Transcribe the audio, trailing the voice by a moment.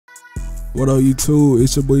What up YouTube?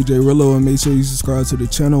 It's your boy J Rillo, and make sure you subscribe to the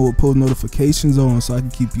channel with post notifications on so I can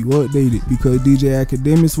keep you updated. Because DJ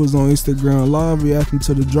Academics was on Instagram Live reacting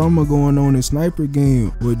to the drama going on in Sniper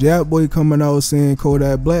game, with Jackboy coming out saying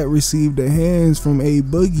Kodak Black received the hands from A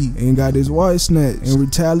Boogie and got his watch snatched, and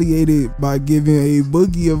retaliated by giving A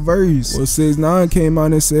Boogie a verse. Well, 6ix9ine came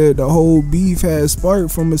out and said the whole beef had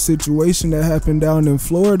sparked from a situation that happened down in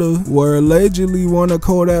Florida, where allegedly one of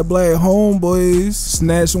Kodak Black homeboys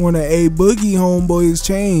snatched one of A Boogie homeboy's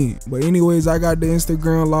chain. But anyways, I got the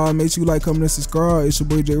Instagram Live. Make sure you like, comment, and subscribe. It's your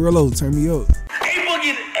boy J Rillo. Turn me up. A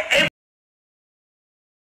Boogie.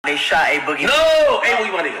 They shot A Boogie. No, A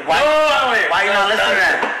Boogie, my nigga. Why you not listening to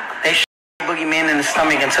that? They shot A Boogie Man in the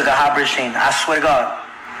stomach and took a hot bridge chain. I swear to God.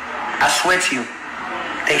 I swear to you.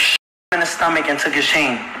 They shot him in the stomach and took his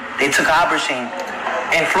chain. They took a hot bridge chain.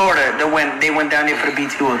 In Florida, they went down there for the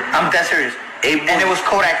BT wood. I'm dead serious. And it was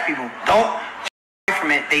Kodak people. Don't from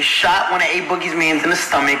it. They shot one of A Boogie's mans in the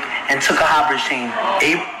stomach and took a hot bridge chain.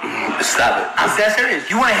 Stop it. I'm dead serious.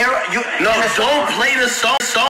 You want to hear it? No, don't play the song.